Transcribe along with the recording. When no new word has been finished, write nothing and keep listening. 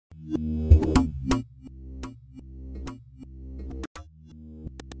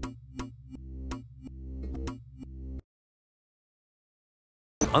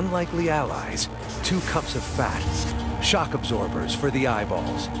unlikely allies, 2 cups of fat, shock absorbers for the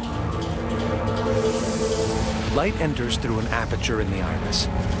eyeballs. Light enters through an aperture in the iris,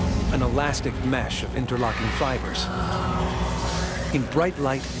 an elastic mesh of interlocking fibers. In bright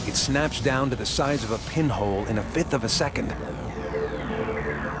light, it snaps down to the size of a pinhole in 1/5 of a second.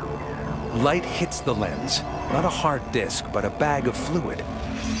 Light hits the lens, not a hard disk, but a bag of fluid.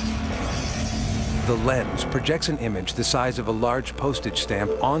 The lens projects an image the size of a large postage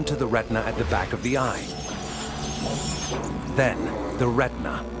stamp onto the retina at the back of the eye. Then, the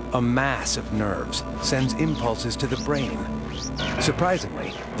retina, a mass of nerves, sends impulses to the brain.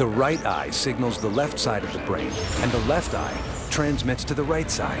 Surprisingly, the right eye signals the left side of the brain, and the left eye transmits to the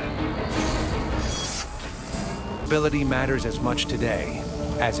right side. Ability matters as much today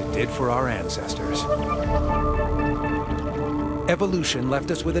as it did for our ancestors. Evolution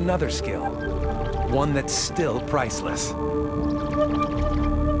left us with another skill, one that's still priceless.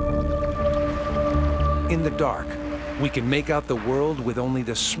 In the dark, we can make out the world with only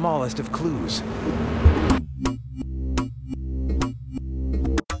the smallest of clues.